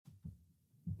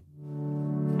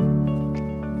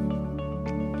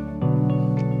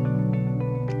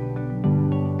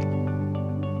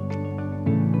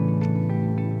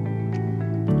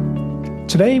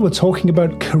Today we're talking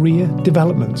about career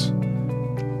development.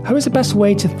 How is the best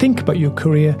way to think about your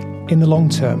career in the long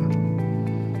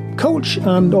term? Coach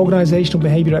and organisational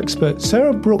behaviour expert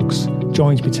Sarah Brooks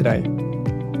joins me today.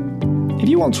 If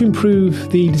you want to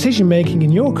improve the decision making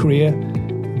in your career,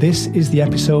 this is the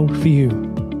episode for you.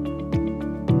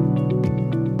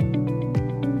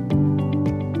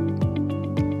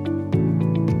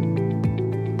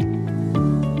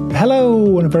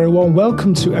 Hello and a very warm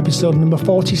welcome to episode number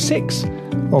 46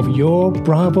 of Your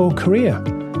Bravo Career.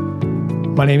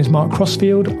 My name is Mark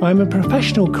Crossfield. I'm a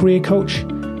professional career coach,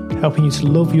 helping you to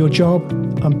love your job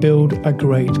and build a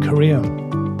great career.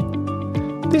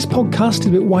 This podcast is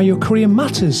about why your career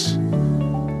matters,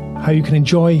 how you can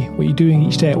enjoy what you're doing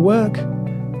each day at work,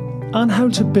 and how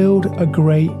to build a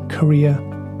great career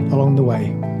along the way.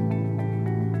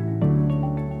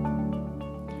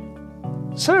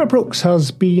 Sarah Brooks has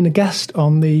been a guest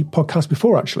on the podcast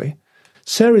before, actually.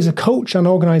 Sarah is a coach and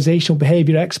organisational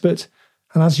behaviour expert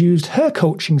and has used her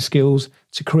coaching skills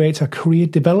to create a career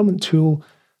development tool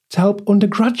to help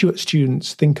undergraduate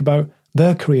students think about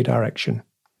their career direction.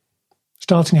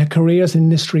 Starting her career as an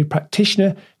industry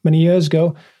practitioner many years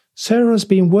ago, Sarah has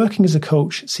been working as a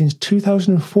coach since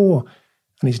 2004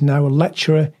 and is now a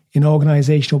lecturer in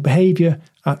organisational behaviour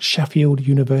at Sheffield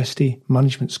University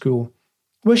Management School,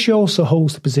 where she also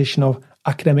holds the position of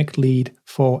Academic Lead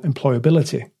for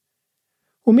Employability.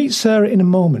 We'll meet Sarah in a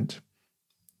moment.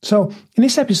 So, in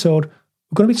this episode,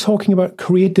 we're going to be talking about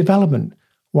career development,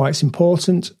 why it's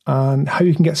important, and how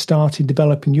you can get started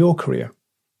developing your career.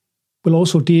 We'll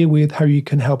also deal with how you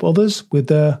can help others with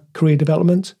their career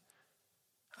development.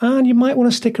 And you might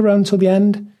want to stick around till the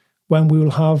end when we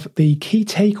will have the key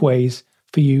takeaways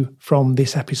for you from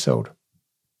this episode.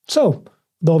 So,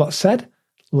 with all that said,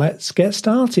 let's get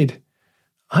started.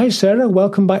 Hi, Sarah.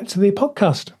 Welcome back to the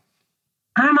podcast.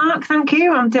 Hi, Mark. Thank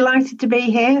you. I'm delighted to be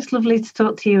here. It's lovely to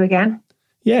talk to you again.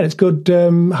 Yeah, it's good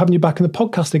having you back on the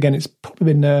podcast again. It's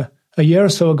probably been a year or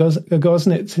so ago,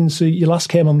 isn't it, since you last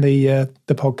came on the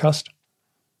podcast?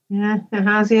 Yeah, it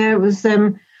has. Yeah, it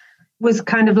was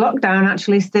kind of lockdown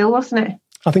actually still, wasn't it?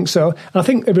 I think so. I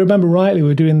think if I remember rightly, we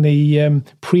were doing the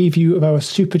preview of our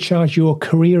Supercharge Your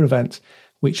Career event,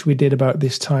 which we did about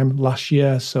this time last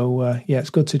year. So yeah, it's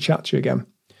good to chat to you again.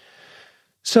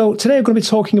 So today we're going to be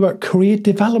talking about career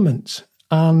development.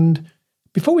 And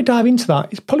before we dive into that,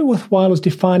 it's probably worthwhile us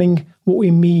defining what we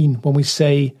mean when we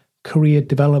say career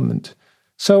development.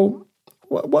 So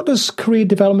what does career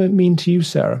development mean to you,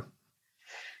 Sarah?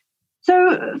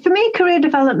 So for me, career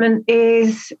development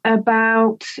is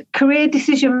about career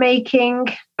decision making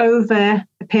over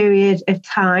a period of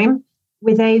time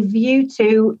with a view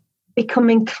to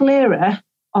becoming clearer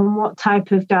on what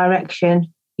type of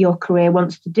direction your career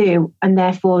wants to do, and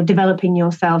therefore developing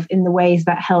yourself in the ways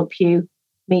that help you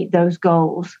meet those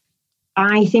goals.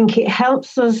 I think it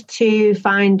helps us to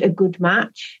find a good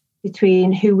match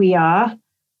between who we are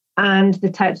and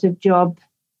the types of job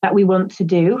that we want to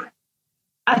do.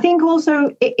 I think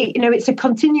also, it's a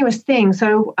continuous thing.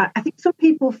 So I think some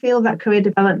people feel that career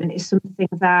development is something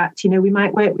that, we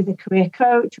might work with a career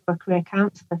coach or a career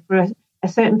counsellor for a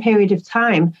certain period of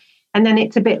time. And then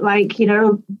it's a bit like,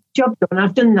 job done,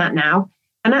 I've done that now.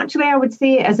 And actually, I would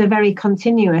see it as a very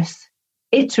continuous,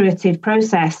 iterative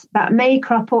process that may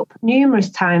crop up numerous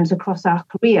times across our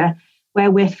career where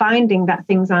we're finding that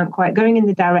things aren't quite going in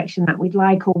the direction that we'd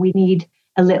like, or we need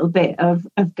a little bit of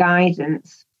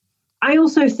guidance. I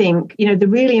also think, the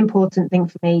really important thing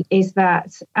for me is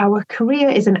that our career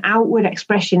is an outward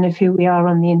expression of who we are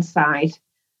on the inside.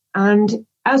 And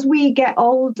as we get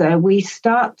older, we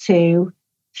start to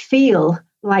feel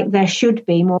like there should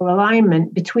be more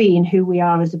alignment between who we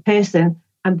are as a person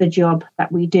and the job that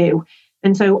we do.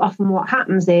 And so often what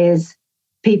happens is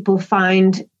people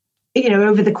find,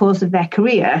 over the course of their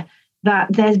career,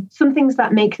 that there's some things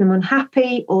that make them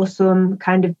unhappy or some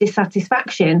kind of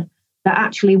dissatisfaction that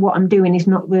actually what I'm doing is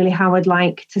not really how I'd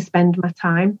like to spend my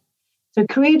time. So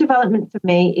career development for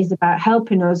me is about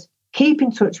helping us keep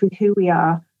in touch with who we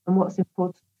are and what's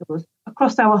important to us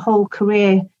across our whole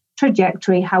career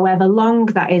trajectory, however long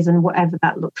that is and whatever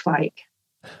that looks like.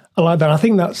 I like that. I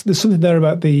think there's something there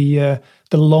about the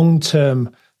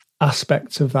long-term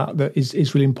aspect of that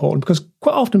is really important, because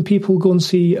quite often people go and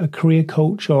see a career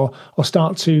coach or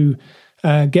start to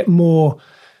get more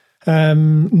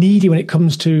needy when it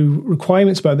comes to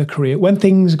requirements about their career when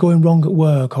things are going wrong at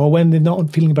work or when they're not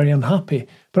feeling very unhappy.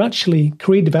 But actually,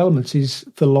 career development is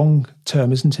the long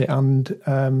term, isn't it?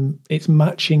 And it's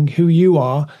matching who you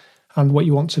are and what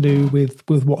you want to do with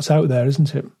what's out there,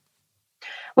 isn't it?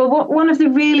 Well, one of the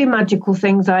really magical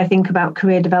things I think about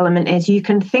career development is you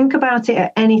can think about it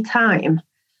at any time.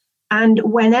 And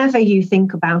whenever you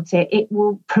think about it, it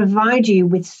will provide you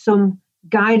with some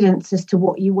guidance as to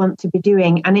what you want to be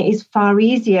doing. And it is far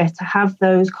easier to have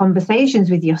those conversations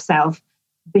with yourself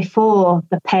before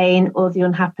the pain or the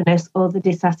unhappiness or the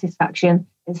dissatisfaction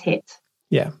has hit.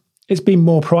 Yeah. It's been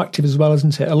more proactive as well,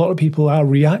 isn't it? A lot of people are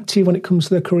reactive when it comes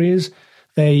to their careers.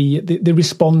 They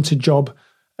respond to job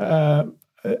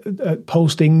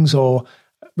postings or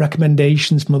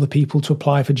recommendations from other people to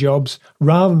apply for jobs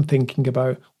rather than thinking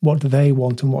about what do they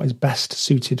want and what is best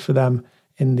suited for them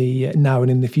in the now and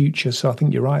in the future. So I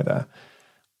think you're right there.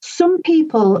 Some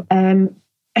people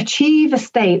achieve a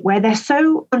state where they're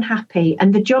so unhappy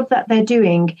and the job that they're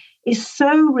doing is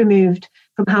so removed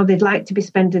from how they'd like to be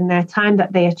spending their time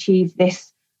that they achieve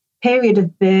this period of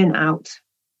burnout,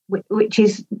 which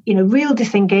is, real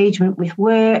disengagement with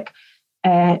work,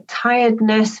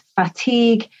 tiredness,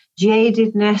 fatigue,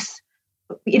 jadedness,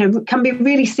 can be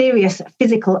really serious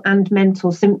physical and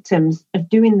mental symptoms of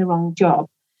doing the wrong job.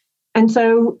 And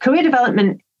so career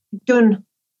development done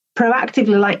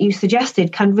proactively, like you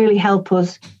suggested, can really help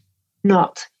us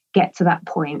not get to that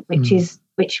point,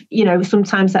 which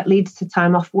sometimes that leads to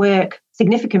time off work,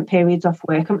 significant periods off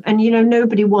work. And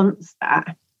nobody wants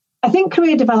that. I think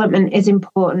career development is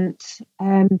important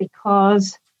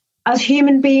because as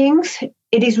human beings,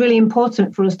 it is really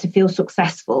important for us to feel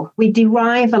successful. We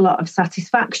derive a lot of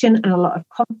satisfaction and a lot of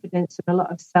confidence and a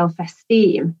lot of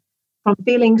self-esteem from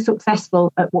feeling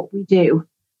successful at what we do.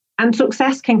 And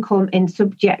success can come in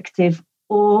subjective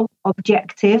or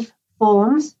objective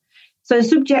forms. So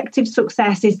subjective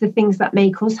success is the things that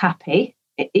make us happy.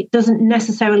 It doesn't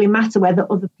necessarily matter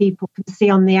whether other people can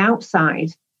see on the outside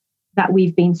that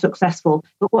we've been successful.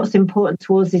 But what's important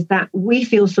to us is that we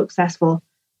feel successful.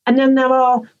 And then there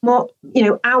are more,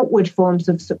 outward forms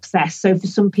of success. So for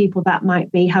some people, that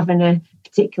might be having a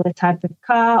particular type of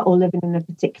car or living in a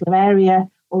particular area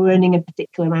or earning a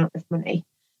particular amount of money.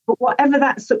 But whatever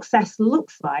that success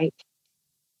looks like,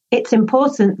 it's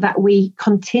important that we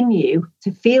continue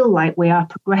to feel like we are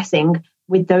progressing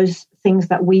with those things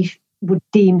that we would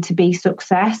deem to be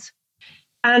success.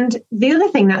 And the other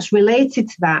thing that's related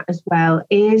to that as well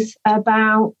is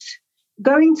about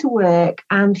going to work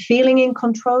and feeling in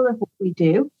control of what we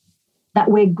do, that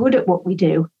we're good at what we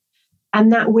do,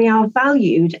 and that we are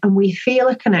valued and we feel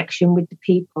a connection with the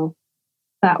people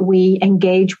that we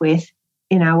engage with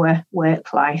in our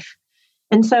work life.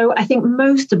 And so I think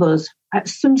most of us at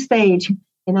some stage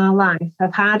in our life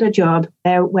have had a job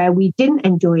where we didn't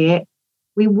enjoy it,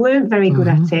 we weren't very good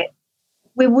at it,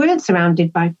 we weren't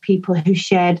surrounded by people who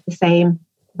shared the same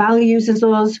values as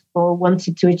us or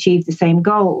wanted to achieve the same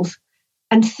goals.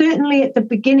 And certainly at the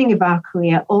beginning of our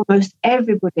career, almost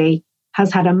everybody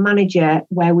has had a manager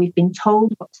where we've been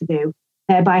told what to do,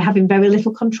 thereby having very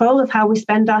little control of how we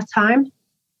spend our time.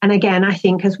 And again, I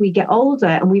think as we get older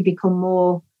and we become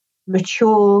more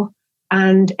mature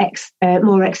and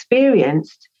more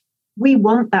experienced, we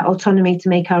want that autonomy to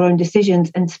make our own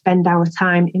decisions and spend our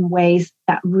time in ways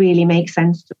that really make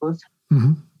sense to us.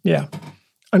 Mm-hmm. Yeah.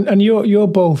 And you're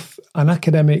both an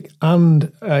academic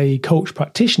and a coach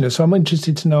practitioner. So I'm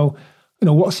interested to know,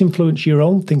 what's influenced your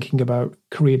own thinking about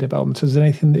career development? Is there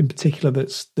anything in particular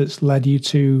that's led you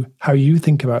to how you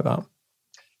think about that?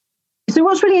 So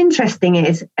what's really interesting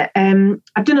is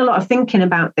I've done a lot of thinking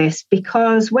about this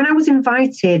because when I was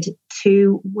invited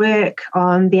to work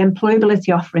on the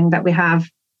employability offering that we have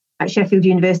at Sheffield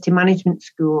University Management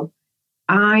School,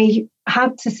 I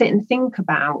had to sit and think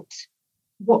about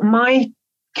what my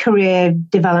career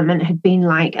development had been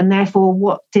like, and therefore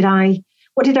what did I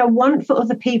want for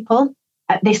other people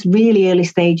at this really early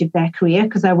stage of their career,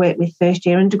 because I work with first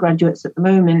year undergraduates at the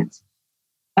moment.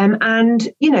 And,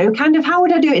 kind of how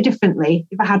would I do it differently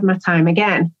if I had my time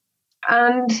again?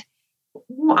 And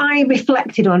what I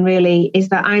reflected on really is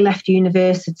that I left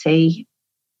university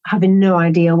having no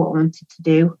idea what I wanted to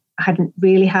do. I hadn't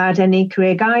really had any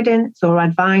career guidance or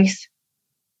advice.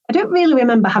 I don't really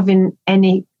remember having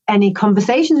any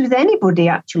conversations with anybody,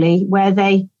 actually, where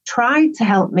they tried to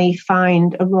help me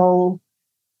find a role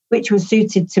which was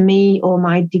suited to me or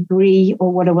my degree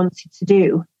or what I wanted to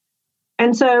do.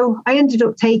 And so I ended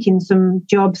up taking some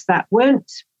jobs that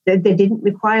they didn't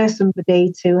require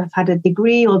somebody to have had a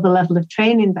degree or the level of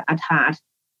training that I'd had.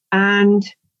 And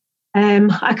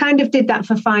I kind of did that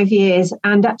for 5 years.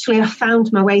 And actually I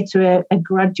found my way to a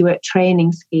graduate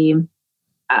training scheme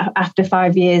after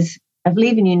 5 years of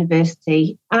leaving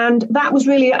university. And that was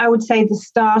really, I would say, the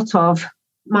start of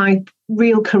my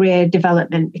real career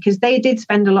development, because they did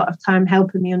spend a lot of time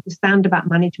helping me understand about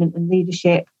management and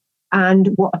leadership and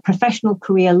what a professional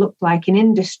career looked like in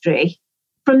industry.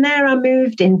 from there, I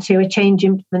moved into a change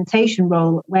implementation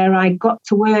role where I got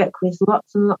to work with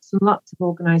lots and lots and lots of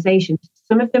organisations,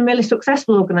 some of them really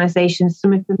successful organisations,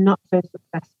 some of them not so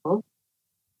successful.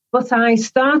 But I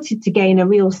started to gain a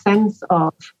real sense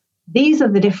of these are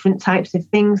the different types of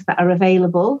things that are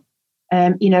available,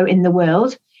 in the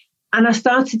world. And I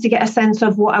started to get a sense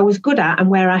of what I was good at and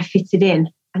where I fitted in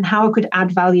and how I could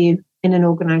add value in an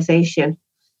organisation.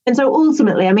 And so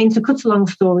ultimately, to cut a long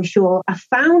story short, I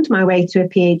found my way to a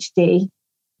PhD,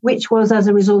 which was as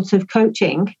a result of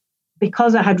coaching,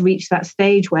 because I had reached that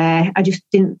stage where I just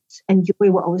didn't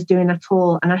enjoy what I was doing at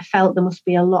all. And I felt there must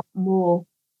be a lot more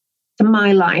to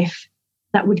my life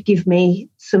that would give me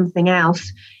something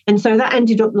else. And so that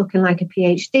ended up looking like a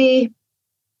PhD.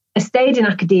 I stayed in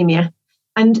academia.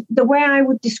 And the way I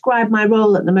would describe my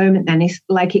role at the moment then is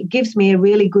like it gives me a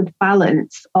really good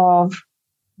balance of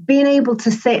being able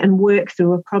to sit and work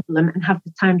through a problem and have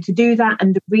the time to do that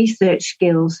and the research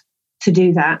skills to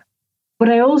do that. But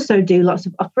I also do lots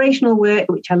of operational work,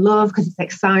 which I love because it's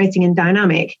exciting and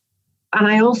dynamic. And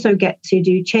I also get to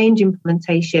do change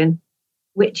implementation,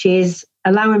 which is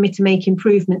allowing me to make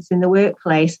improvements in the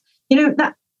workplace.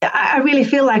 That I really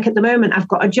feel like at the moment I've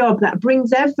got a job that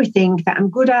brings everything that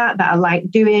I'm good at, that I like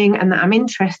doing and that I'm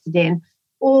interested in,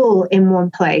 all in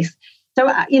one place. So,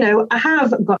 I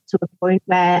have got to a point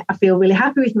where I feel really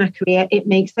happy with my career. It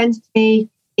makes sense to me.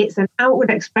 It's an outward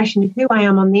expression of who I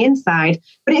am on the inside,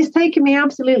 but it's taken me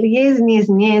absolutely years and years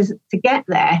and years to get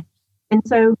there. And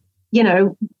so,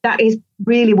 that is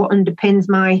really what underpins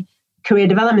my career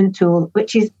development tool,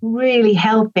 which is really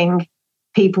helping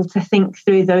people to think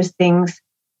through those things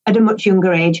at a much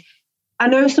younger age. I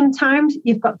know sometimes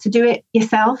you've got to do it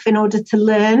yourself in order to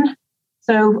learn.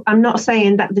 So I'm not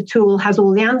saying that the tool has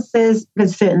all the answers,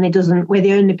 because it certainly doesn't. We're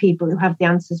the only people who have the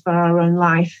answers for our own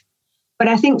life. But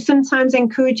I think sometimes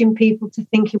encouraging people to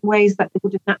think in ways that they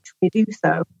wouldn't naturally do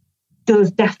so does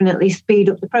definitely speed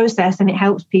up the process, and it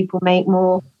helps people make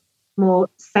more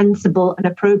sensible and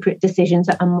appropriate decisions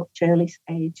at a much early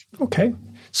stage. Okay.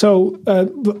 So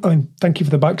thank you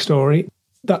for the backstory.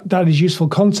 That is useful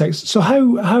context. So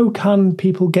how can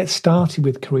people get started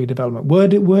with career development? Where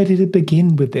did it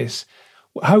begin with this?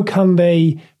 How can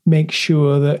they make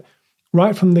sure that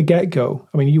right from the get-go,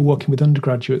 you're working with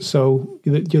undergraduates, so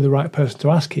you're the right person to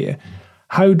ask here.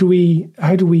 How do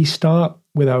we start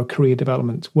with our career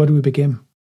development? Where do we begin?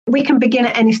 We can begin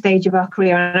at any stage of our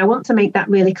career. And I want to make that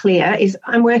really clear is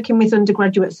I'm working with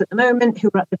undergraduates at the moment who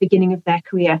are at the beginning of their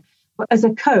career. But as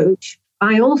a coach,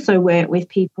 I also work with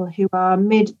people who are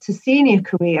mid to senior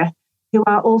career, who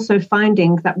are also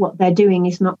finding that what they're doing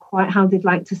is not quite how they'd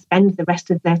like to spend the rest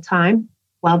of their time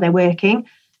while they're working.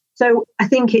 So I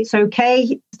think it's okay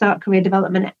to start career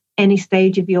development at any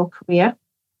stage of your career.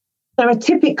 There are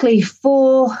typically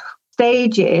 4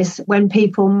 stages when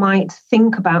people might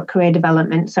think about career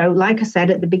development. So like I said,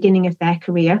 at the beginning of their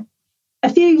career, a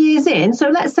few years in, so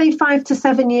let's say 5 to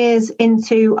 7 years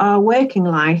into our working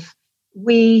life,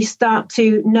 we start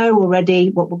to know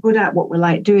already what we're good at, what we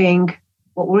like doing,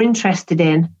 what we're interested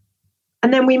in.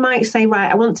 And then we might say,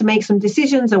 right, I want to make some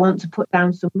decisions. I want to put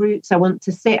down some roots. I want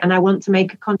to sit and I want to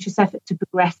make a conscious effort to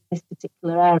progress in this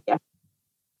particular area.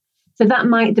 So that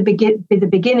might be the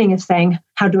beginning of saying,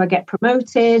 how do I get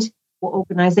promoted? What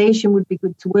organisation would be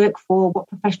good to work for? What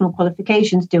professional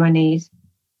qualifications do I need?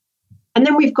 And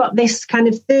then we've got this kind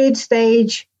of third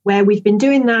stage where we've been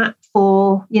doing that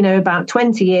for, about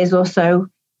 20 years or so.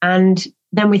 And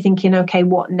then we're thinking, okay,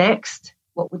 what next?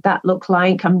 What would that look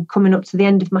like? I'm coming up to the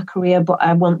end of my career, but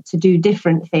I want to do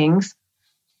different things.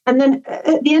 And then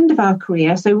at the end of our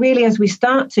career, so really as we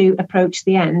start to approach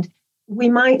the end, we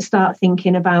might start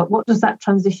thinking about what does that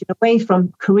transition away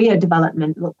from career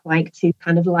development look like to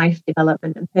kind of life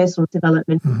development and personal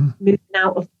development, moving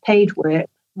out of paid work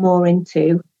more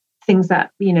into things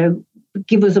that,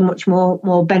 give us a much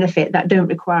more benefit that don't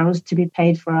require us to be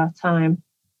paid for our time.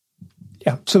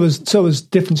 Yeah, so there's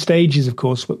different stages, of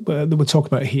course, that we're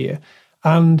talking about here,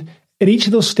 and at each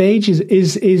of those stages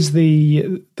is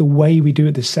the way we do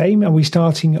it the same? Are we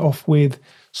starting off with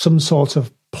some sort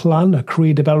of plan, a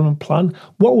career development plan?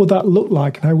 What would that look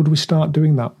like, and how would we start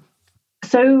doing that?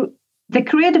 So the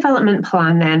career development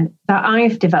plan then that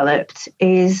I've developed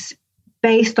is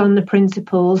based on the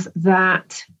principles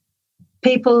that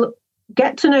people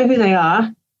get to know who they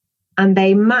are, and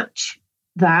they match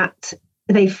that.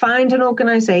 They find an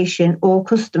organisation or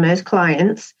customers,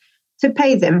 clients, to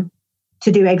pay them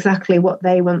to do exactly what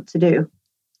they want to do.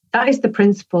 That is the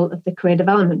principle of the career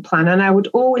development plan. And I would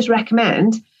always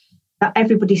recommend that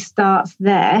everybody starts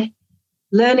there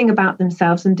learning about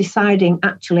themselves and deciding,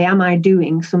 actually, am I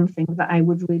doing something that I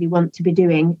would really want to be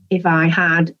doing if I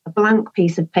had a blank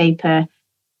piece of paper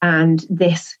and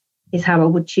this is how I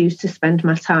would choose to spend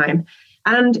my time?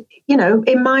 And,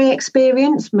 in my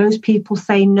experience, most people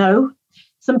say no.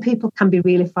 Some people can be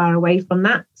really far away from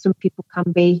that. Some people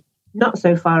can be not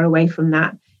so far away from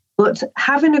that. But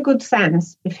having a good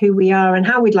sense of who we are and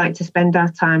how we'd like to spend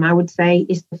our time, I would say,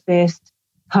 is the first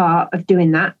part of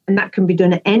doing that. And that can be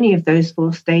done at any of those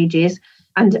 4 stages.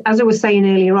 And as I was saying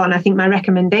earlier on, I think my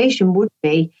recommendation would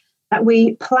be that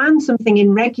we plan something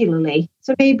in regularly.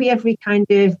 So maybe every kind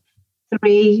of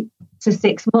 3 to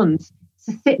 6 months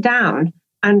to sit down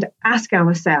and ask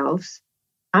ourselves,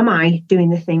 am I doing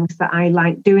the things that I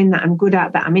like doing, that I'm good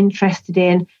at, that I'm interested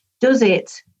in? Does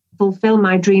it fulfill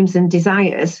my dreams and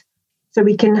desires? So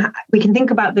we can think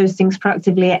about those things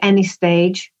proactively at any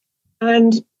stage.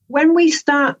 And when we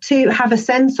start to have a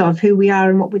sense of who we are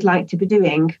and what we'd like to be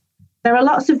doing, there are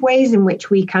lots of ways in which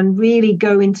we can really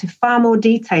go into far more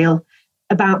detail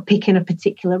about picking a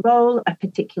particular role, a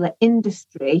particular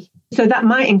industry. So that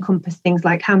might encompass things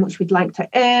like how much we'd like to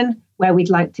earn, where we'd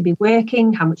like to be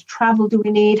working, how much travel do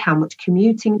we need, how much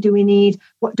commuting do we need,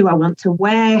 what do I want to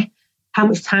wear, how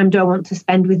much time do I want to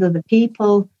spend with other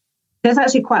people. There's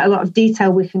actually quite a lot of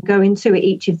detail we can go into at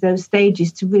each of those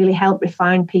stages to really help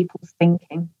refine people's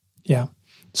thinking. Yeah.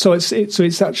 So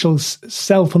it's actual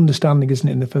self-understanding, isn't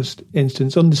it, in the first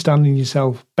instance, understanding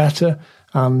yourself better.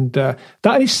 And that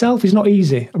in itself is not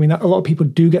easy. I mean, a lot of people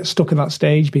do get stuck at that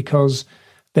stage because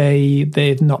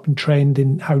they've not been trained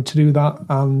in how to do that.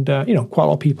 And, quite a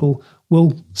lot of people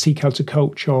will seek out a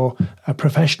coach or a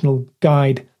professional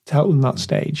guide to help them that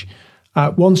stage.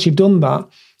 Once you've done that,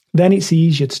 then it's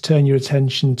easier to turn your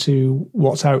attention to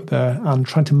what's out there and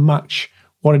trying to match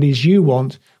what it is you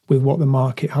want with what the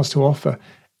market has to offer.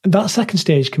 And that second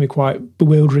stage can be quite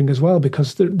bewildering as well,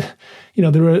 because there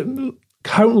are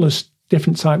countless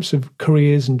different types of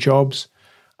careers and jobs,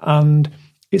 and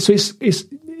it's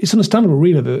understandable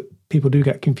really that people do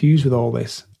get confused with all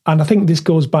this. And I think this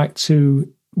goes back to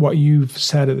what you've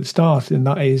said at the start, and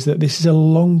that is that this is a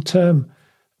long-term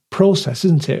process,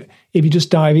 isn't it? If you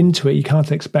just dive into it, you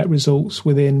can't expect results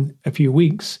within a few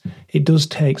weeks. It does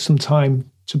take some time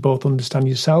to both understand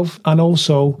yourself and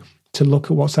also to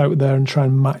look at what's out there and try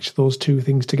and match those two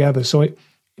things together. So it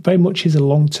very much is a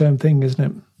long-term thing, isn't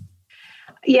it?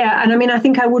 Yeah, and I mean, I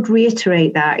think I would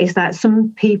reiterate that, is that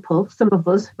some people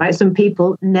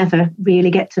never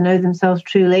really get to know themselves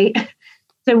truly.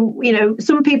 So,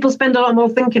 some people spend a lot more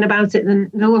thinking about it than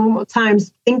a lot more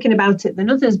times thinking about it than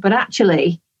others, but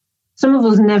actually, some of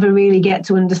us never really get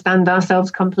to understand ourselves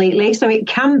completely. So it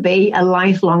can be a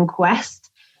lifelong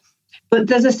quest, but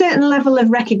there's a certain level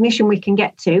of recognition we can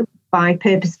get to by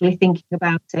purposefully thinking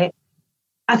about it.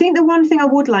 I think the one thing I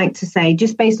would like to say,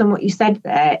 just based on what you said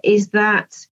there, is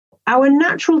that our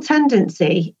natural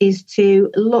tendency is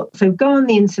to go on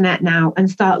the internet now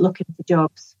and start looking for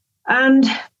jobs. And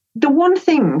the one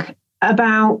thing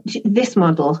about this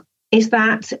model is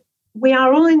that we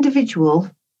are all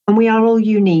individual and we are all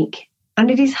unique.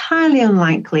 And it is highly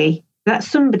unlikely that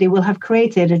somebody will have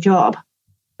created a job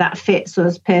that fits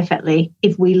us perfectly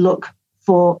if we look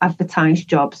for advertised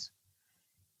jobs.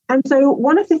 And so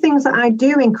one of the things that I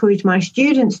do encourage my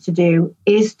students to do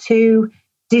is to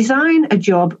design a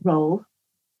job role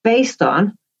based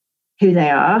on who they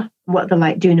are, what they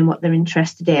like doing and what they're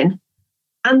interested in,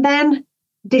 and then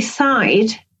decide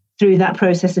through that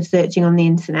process of searching on the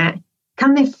internet,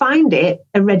 can they find it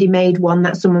a ready-made one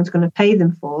that someone's going to pay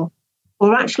them for?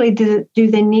 Or actually, do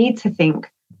they need to think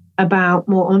about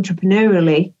more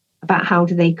entrepreneurially about how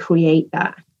do they create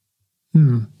that?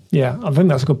 Yeah, I think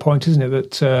that's a good point, isn't it?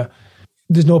 That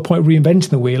there's no point reinventing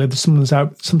the wheel. If something's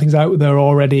out there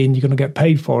already and you're going to get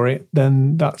paid for it,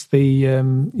 then that's the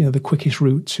the quickest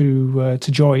route to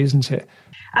joy, isn't it?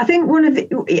 I think one of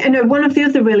the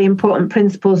other really important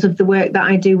principles of the work that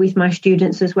I do with my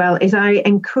students as well is I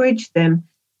encourage them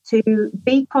to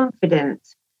be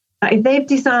confident that if they've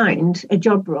designed a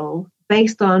job role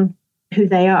based on who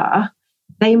they are,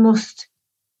 they must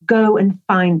go and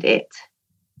find it.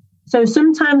 So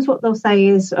sometimes what they'll say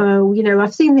is,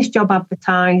 I've seen this job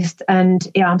advertised and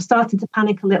I'm starting to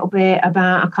panic a little bit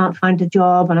about I can't find a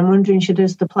job and I'm wondering should I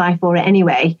just apply for it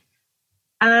anyway.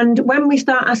 And when we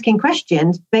start asking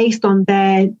questions based on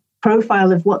their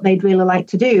profile of what they'd really like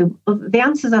to do, the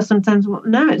answers are sometimes, well,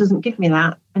 no, it doesn't give me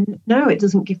that. And no, it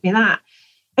doesn't give me that.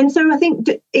 And so I think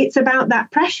it's about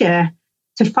that pressure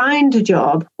to find a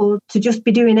job or to just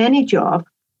be doing any job.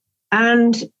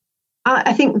 And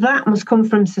I think that must come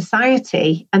from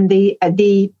society and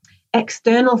the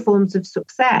external forms of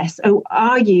success. Oh,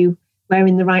 are you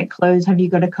wearing the right clothes? Have you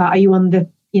got a car? Are you on the,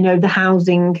 the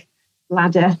housing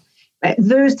ladder?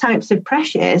 Those types of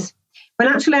pressures. When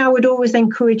actually I would always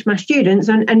encourage my students,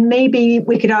 and maybe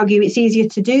we could argue it's easier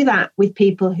to do that with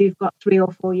people who've got 3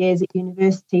 or 4 years at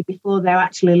university before they're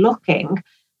actually looking.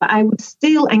 But I would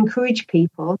still encourage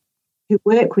people who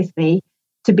work with me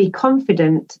to be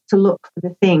confident to look for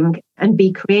the thing and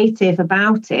be creative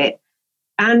about it.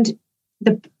 And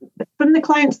from the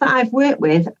clients that I've worked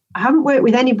with, I haven't worked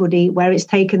with anybody where it's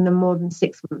taken them more than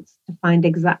 6 months to find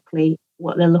exactly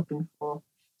what they're looking for.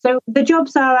 So the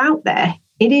jobs are out there.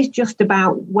 It is just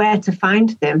about where to find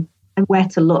them and where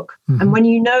to look. Mm-hmm. And when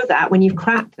you know that, when you've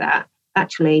cracked that,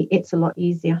 actually, it's a lot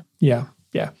easier. Yeah.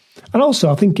 And also,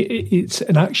 I think it's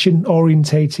an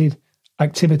action-orientated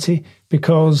activity,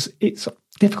 because it's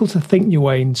difficult to think your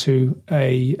way into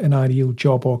an ideal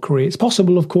job or career. It's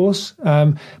possible, of course,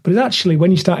 but it's actually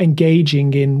when you start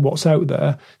engaging in what's out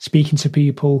there, speaking to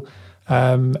people,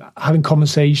 having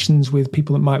conversations with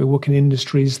people that might be working in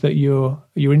industries that you're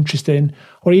interested in,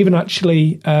 or even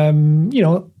actually,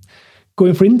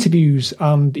 going for interviews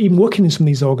and even working in some of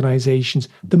these organizations,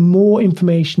 the more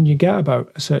information you get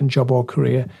about a certain job or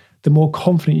career, the more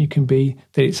confident you can be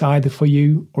that it's either for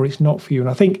you or it's not for you. And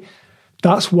I think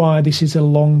that's why this is a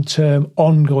long-term,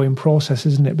 ongoing process,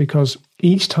 isn't it? Because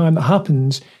each time that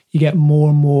happens, you get more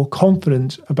and more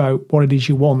confident about what it is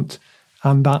you want.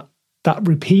 And that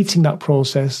repeating that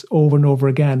process over and over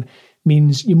again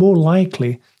means you're more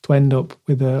likely to end up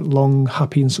with a long,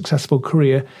 happy and successful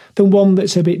career than one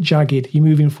that's a bit jagged. You're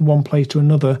moving from one place to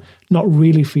another, not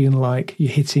really feeling like you're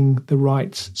hitting the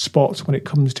right spot when it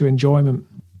comes to enjoyment.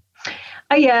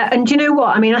 Yeah, and do you know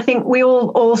what? I mean, I think we all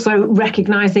also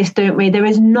recognise this, don't we? There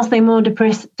is nothing more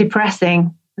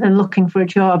depressing than looking for a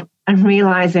job and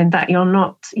realising that you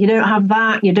don't have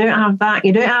that, you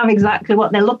don't have exactly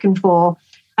what they're looking for.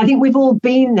 I think we've all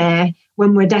been there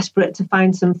when we're desperate to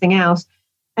find something else.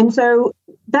 And so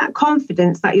that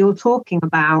confidence that you're talking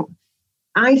about,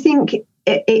 I think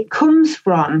it comes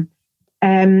from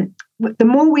the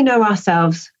more we know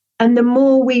ourselves and the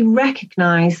more we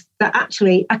recognise that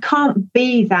actually I can't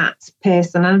be that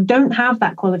person and I don't have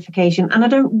that qualification and I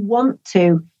don't want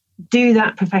to do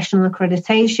that professional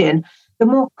accreditation, the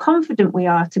more confident we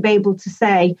are to be able to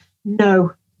say,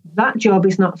 no, that job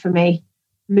is not for me.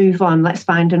 Move on, let's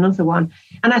find another one.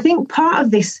 And I think part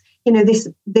of this,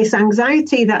 this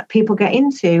anxiety that people get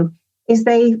into is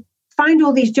they find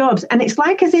all these jobs and it's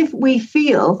like as if we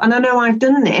feel, and I know I've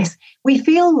done this, we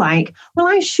feel like, well,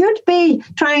 I should be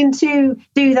trying to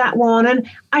do that one and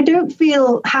I don't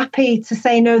feel happy to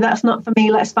say, no, that's not for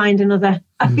me, let's find another.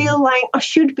 I feel like I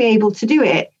should be able to do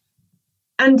it.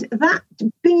 And that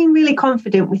being really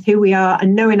confident with who we are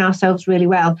and knowing ourselves really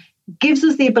well gives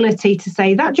us the ability to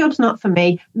say, that job's not for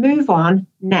me, move on,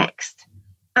 next.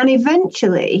 And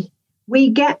eventually we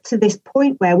get to this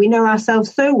point where we know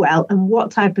ourselves so well and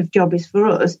what type of job is for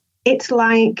us. It's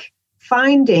like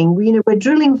finding, we're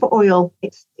drilling for oil.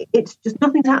 It's just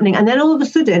nothing's happening. And then all of a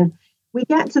sudden we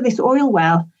get to this oil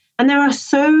well and there are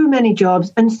so many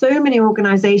jobs and so many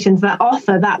organizations that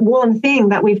offer that one thing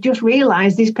that we've just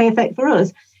realized is perfect for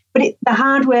us. But the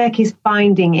hard work is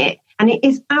finding it. And it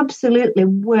is absolutely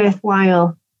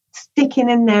worthwhile sticking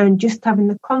in there and just having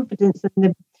the confidence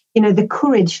and the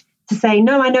courage to say,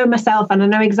 no, I know myself and I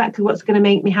know exactly what's going to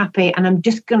make me happy and I'm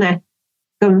just going to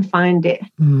go and find it.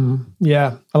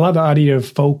 Yeah, I like that idea of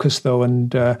focus though.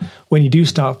 And when you do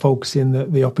start focusing,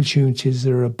 the opportunities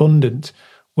are abundant.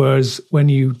 Whereas when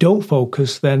you don't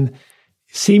focus, then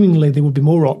seemingly there would be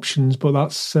more options, but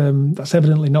that's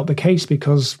evidently not the case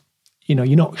because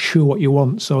you're not sure what you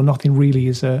want, so nothing really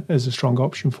is a strong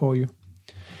option for you.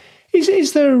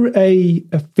 Is there a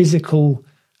physical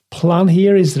plan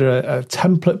here? Is there a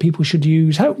template people should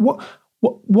use?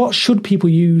 What should people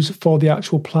use for the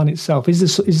actual plan itself? Is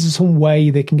there some way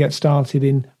they can get started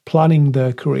in planning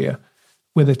their career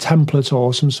with a template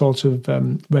or some sort of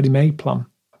ready-made plan?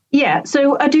 Yeah,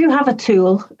 so I do have a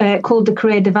tool called the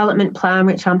Career Development Plan,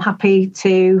 which I'm happy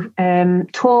to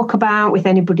talk about with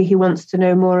anybody who wants to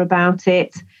know more about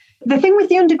it. The thing with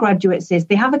the undergraduates is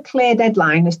they have a clear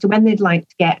deadline as to when they'd like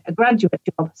to get a graduate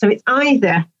job. So it's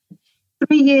either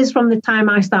 3 years from the time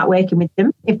I start working with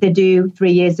them, if they do 3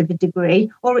 years of a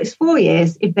degree, or it's 4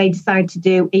 years if they decide to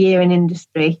do a year in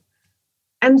industry.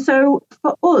 And so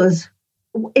for us,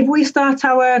 if we start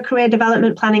our career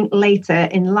development planning later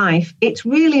in life, it's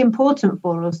really important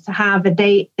for us to have a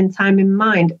date and time in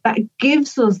mind that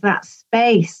gives us that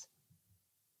space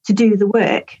to do the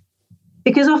work.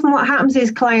 Because often what happens is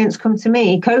clients come to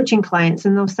me, coaching clients,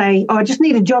 and they'll say, oh, I just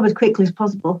need a job as quickly as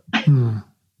possible.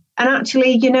 And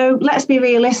actually, let's be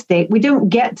realistic. We don't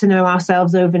get to know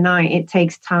ourselves overnight. It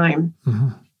takes time. Mm-hmm.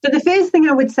 So the first thing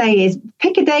I would say is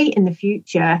pick a date in the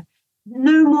future,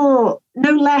 no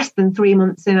less than 3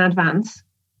 months in advance.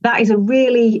 That is a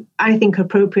really, I think,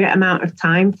 appropriate amount of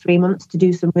time, 3 months to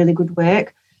do some really good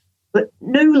work, but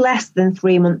no less than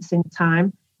 3 months in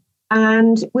time.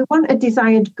 And we want a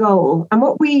desired goal. And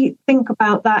what we think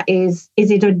about that is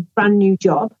it a brand new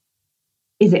job?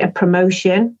 Is it a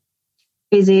promotion?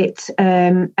 Is it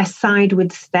a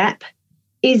sideward step?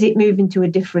 Is it moving to a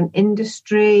different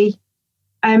industry?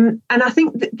 And I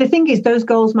think the thing is, those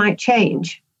goals might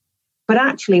change. But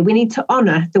actually, we need to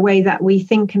honour the way that we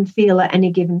think and feel at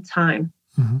any given time.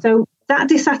 Mm-hmm. So that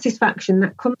dissatisfaction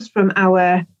that comes from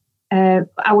our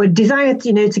desire,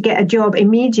 to get a job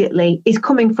immediately is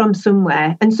coming from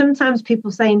somewhere. And sometimes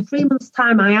people say, in 3 months'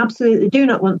 time, I absolutely do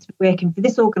not want to be working for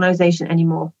this organisation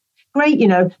anymore. Great,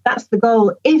 that's the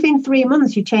goal. If in 3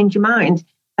 months you change your mind,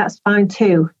 that's fine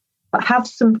too. But have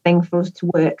something for us to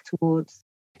work towards.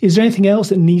 Is there anything else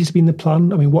that needs to be in the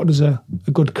plan? I mean, what does a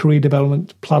good career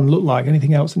development plan look like?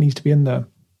 Anything else that needs to be in there?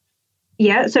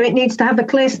 Yeah, so it needs to have a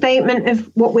clear statement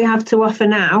of what we have to offer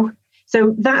now.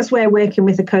 So that's where working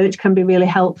with a coach can be really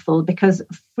helpful, because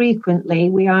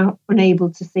frequently we are unable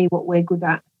to see what we're good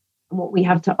at and what we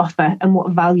have to offer and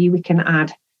what value we can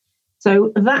add.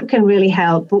 So that can really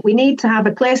help. But we need to have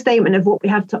a clear statement of what we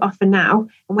have to offer now.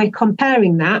 And we're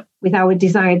comparing that with our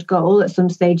desired goal at some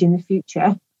stage in the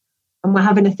future. And we're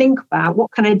having to think about, what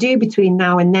can I do between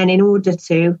now and then in order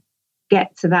to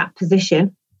get to that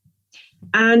position?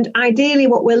 And ideally,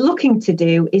 what we're looking to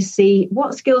do is see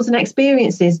what skills and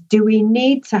experiences do we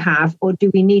need to have, or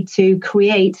do we need to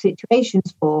create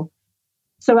situations for,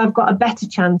 so I've got a better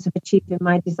chance of achieving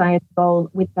my desired goal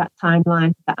with that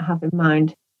timeline that I have in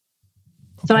mind.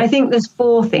 Okay. So I think there's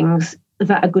 4 things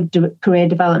that a good career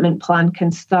development plan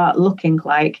can start looking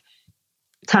like: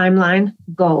 timeline,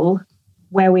 goal,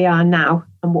 where we are now,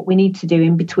 and what we need to do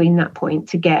in between that point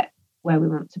to get where we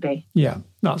want to be. Yeah,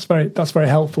 that's very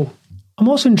helpful. I'm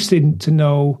also interested to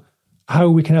know how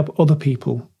we can help other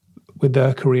people with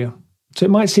their career. So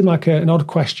it might seem like an odd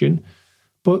question,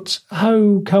 but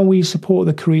how can we support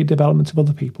the career development of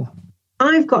other people?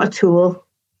 I've got a tool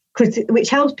which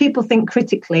helps people think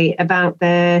critically about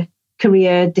their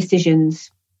career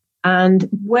decisions. And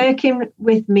working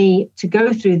with me to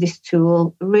go through this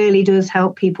tool really does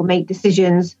help people make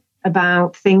decisions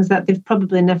about things that they've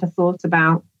probably never thought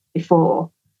about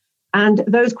before. And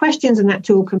those questions in that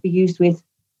tool can be used with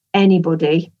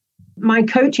anybody. My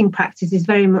coaching practice is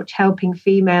very much helping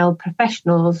female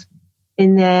professionals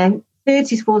in their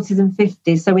 30s, 40s and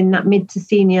 50s, so in that mid to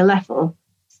senior level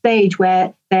stage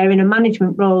where they're in a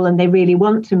management role and they really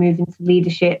want to move into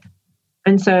leadership.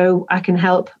 And so I can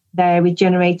help there with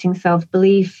generating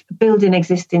self-belief, building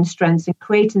existing strengths and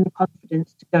creating the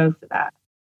confidence to go for that.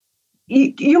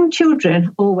 Young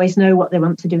children always know what they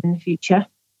want to do in the future.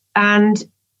 And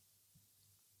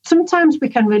sometimes we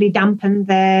can really dampen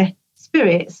their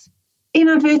spirits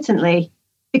inadvertently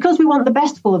because we want the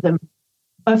best for them,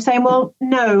 of saying, well,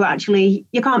 no, actually,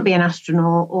 you can't be an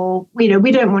astronaut, or, we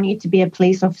don't want you to be a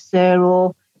police officer,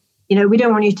 or, we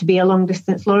don't want you to be a long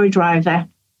distance lorry driver.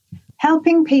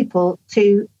 Helping people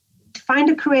to find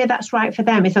a career that's right for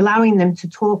them is allowing them to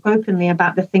talk openly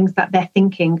about the things that they're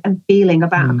thinking and feeling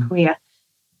about a career.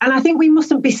 And I think we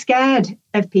mustn't be scared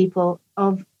of people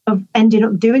of ending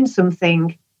up doing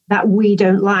something that we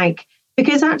don't like,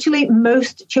 because actually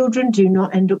most children do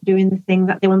not end up doing the thing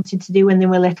that they wanted to do when they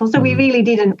were little. So we really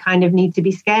didn't kind of need to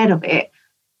be scared of it.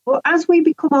 But as we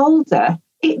become older,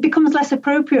 it becomes less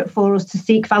appropriate for us to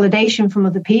seek validation from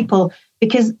other people,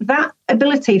 because that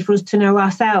ability for us to know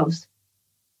ourselves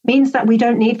means that we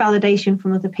don't need validation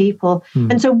from other people.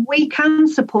 And so we can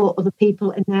support other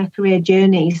people in their career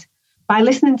journeys by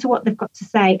listening to what they've got to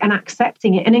say and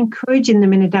accepting it and encouraging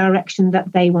them in a direction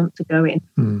that they want to go in,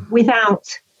 without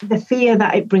the fear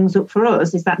that it brings up for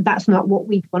us is that that's not what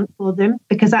we want for them,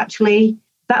 because actually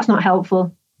that's not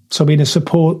helpful. So having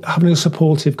a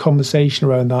supportive conversation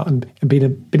around that and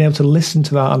being able to listen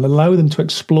to that and allow them to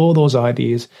explore those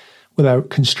ideas without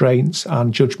constraints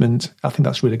and judgment, I think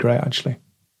that's really great, actually.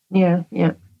 Yeah.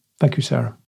 Thank you,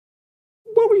 Sarah.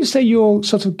 What would you say your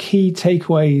sort of key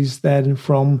takeaways then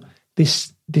from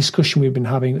this discussion we've been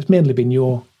having? It's mainly been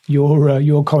your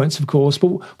comments, of course, but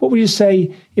what would you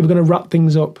say, if we're going to wrap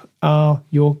things up, are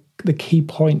the key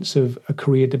points of a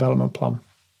career development plan?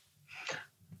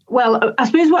 Well, I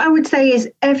suppose what I would say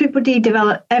is everybody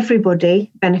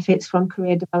benefits from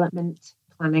career development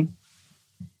planning.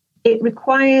 It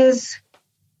requires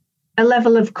a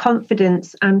level of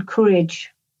confidence and courage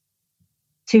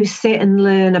to sit and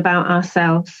learn about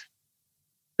ourselves,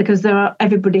 because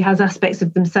everybody has aspects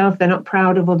of themselves they're not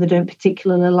proud of or they don't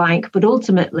particularly like. But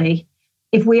ultimately,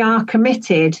 if we are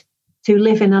committed to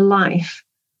living a life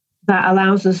that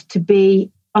allows us to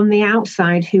be on the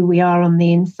outside who we are on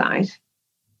the inside,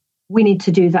 we need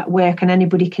to do that work, and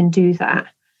anybody can do that.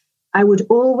 I would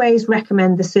always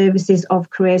recommend the services of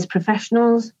careers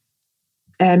professionals.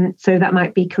 So that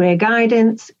might be career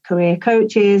guidance, career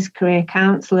coaches, career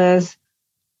counsellors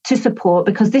to support,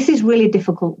 because this is really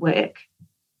difficult work.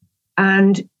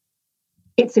 And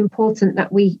it's important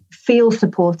that we feel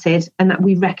supported and that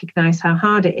we recognise how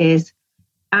hard it is.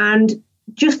 And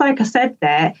just like I said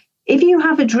there, if you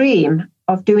have a dream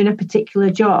of doing a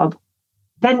particular job,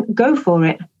 then go for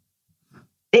it.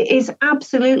 It is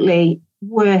absolutely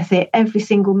worth it every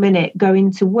single minute going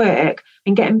to work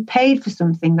and getting paid for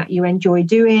something that you enjoy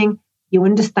doing, you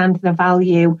understand the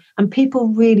value, and people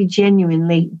really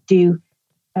genuinely do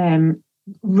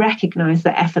recognise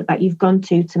the effort that you've gone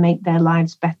to make their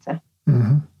lives better.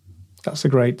 Mm-hmm. That's a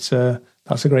great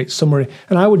summary.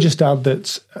 And I would just add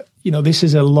that this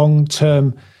is a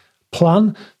long-term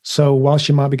plan. So whilst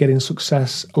you might be getting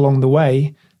success along the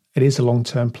way, it is a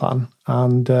long-term plan.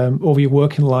 And over your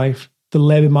working life, the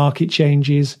labour market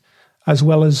changes, as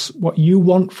well as what you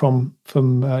want from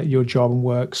your job and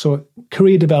work. So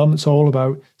career development's all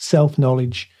about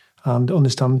self-knowledge and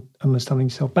understanding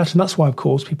yourself better. And that's why, of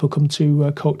course, people come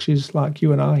to coaches like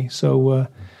you and I. So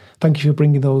thank you for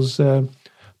bringing those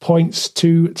points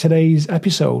to today's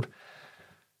episode.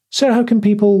 Sarah, how can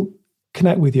people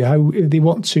connect with you? How they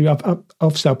want to?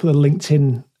 Obviously, I'll put the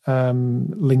LinkedIn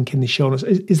link in the show notes.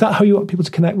 Is that how you want people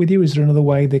to connect with you? Is there another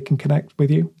way they can connect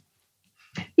with you?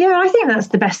 Yeah, I think that's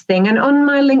the best thing. And on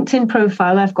my LinkedIn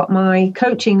profile, I've got my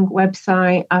coaching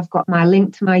website. I've got my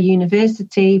link to my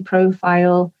university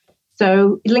profile.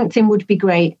 So LinkedIn would be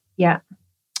great. Yeah.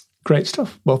 Great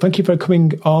stuff. Well, thank you for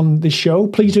coming on the show.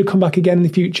 Please do come back again in the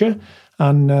future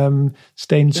and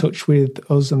stay in touch with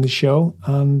us on the show.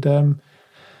 And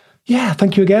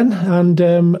thank you again. And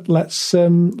let's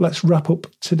wrap up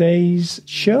today's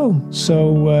show.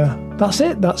 So that's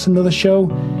it. That's another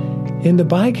show in the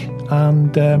bag.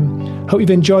 And hope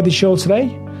you've enjoyed the show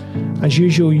today. As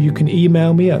usual, you can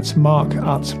email me at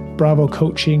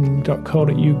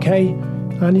mark@bravocoaching.co.uk.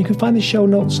 And you can find the show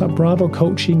notes at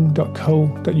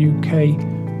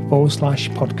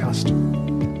bravocoaching.co.uk/podcast.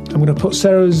 I'm going to put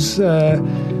Sarah's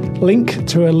link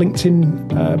to her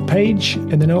LinkedIn page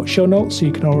in the show notes, so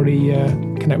you can already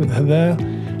connect with her there.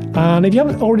 And if you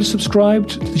haven't already subscribed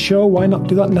to the show, why not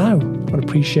do that now? I'd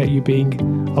appreciate you being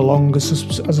along as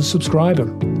a subscriber.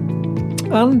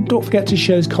 And don't forget to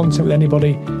share this content with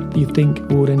anybody you think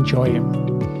would enjoy it.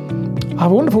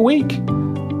 Have a wonderful week,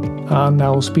 and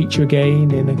I'll speak to you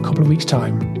again in a couple of weeks'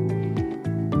 time.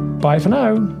 Bye for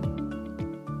now.